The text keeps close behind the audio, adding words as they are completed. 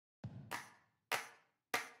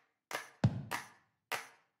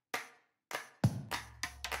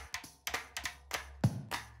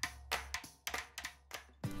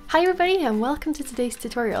Hi everybody and welcome to today's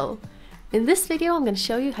tutorial. In this video I'm going to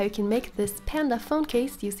show you how you can make this Panda phone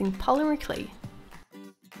case using polymer clay.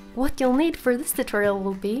 What you'll need for this tutorial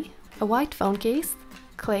will be a white phone case,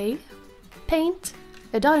 clay, paint,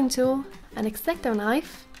 a dotting tool, an X-Acto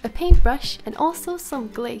knife, a paintbrush and also some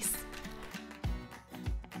glaze.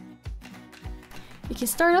 You can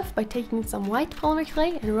start off by taking some white polymer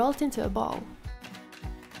clay and roll it into a ball.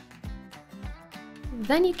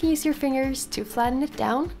 Then you can use your fingers to flatten it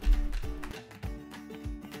down.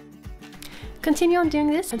 Continue on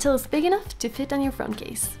doing this until it's big enough to fit on your phone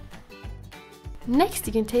case. Next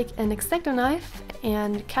you can take an X-Acto knife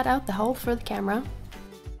and cut out the hole for the camera.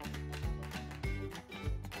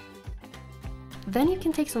 Then you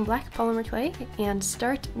can take some black polymer clay and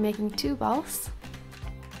start making two balls.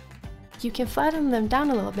 You can flatten them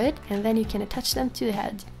down a little bit and then you can attach them to the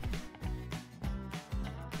head.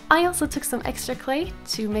 I also took some extra clay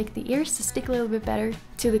to make the ears stick a little bit better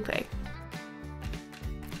to the clay.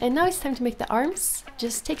 And now it's time to make the arms.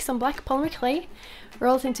 Just take some black polymer clay,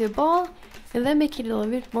 roll it into a ball, and then make it a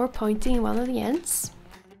little bit more pointy in one of the ends.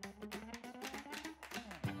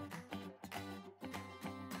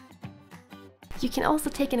 You can also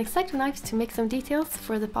take an X-Acto knife to make some details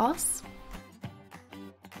for the paws.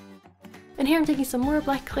 And here I'm taking some more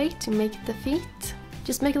black clay to make the feet.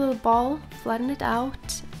 Just make a little ball, flatten it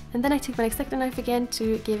out, and then I took my X-Acto knife again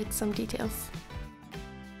to give it some details.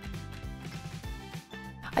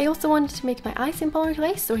 I also wanted to make my eyes in polymer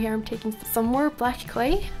clay, so here I'm taking some more black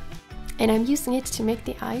clay and I'm using it to make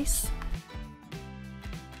the eyes.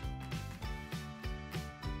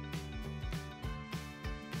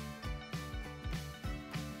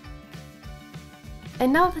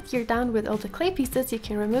 And now that you're done with all the clay pieces, you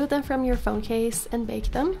can remove them from your phone case and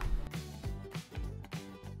bake them.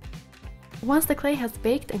 Once the clay has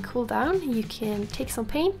baked and cooled down, you can take some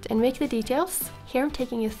paint and make the details. Here I'm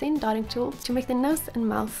taking a thin dotting tool to make the nose and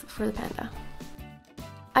mouth for the panda.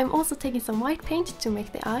 I'm also taking some white paint to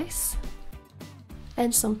make the eyes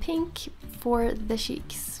and some pink for the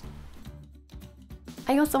cheeks.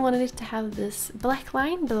 I also wanted it to have this black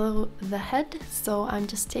line below the head, so I'm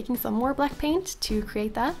just taking some more black paint to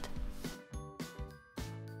create that.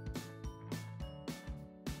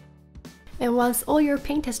 And once all your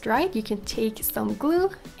paint has dried, you can take some glue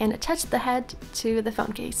and attach the head to the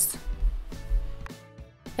phone case.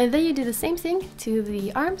 And then you do the same thing to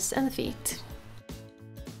the arms and the feet.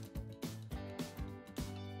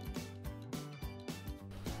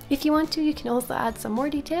 If you want to, you can also add some more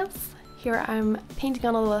details. Here I'm painting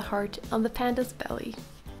on a little heart on the panda's belly.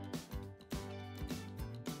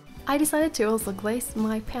 I decided to also glaze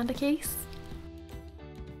my panda case.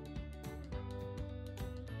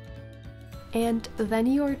 And then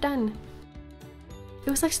you are done. It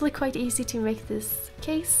was actually quite easy to make this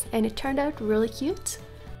case and it turned out really cute.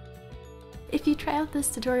 If you try out this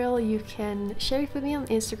tutorial, you can share it with me on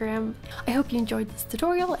Instagram. I hope you enjoyed this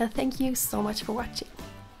tutorial and thank you so much for watching.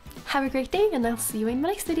 Have a great day and I'll see you in my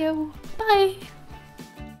next video. Bye!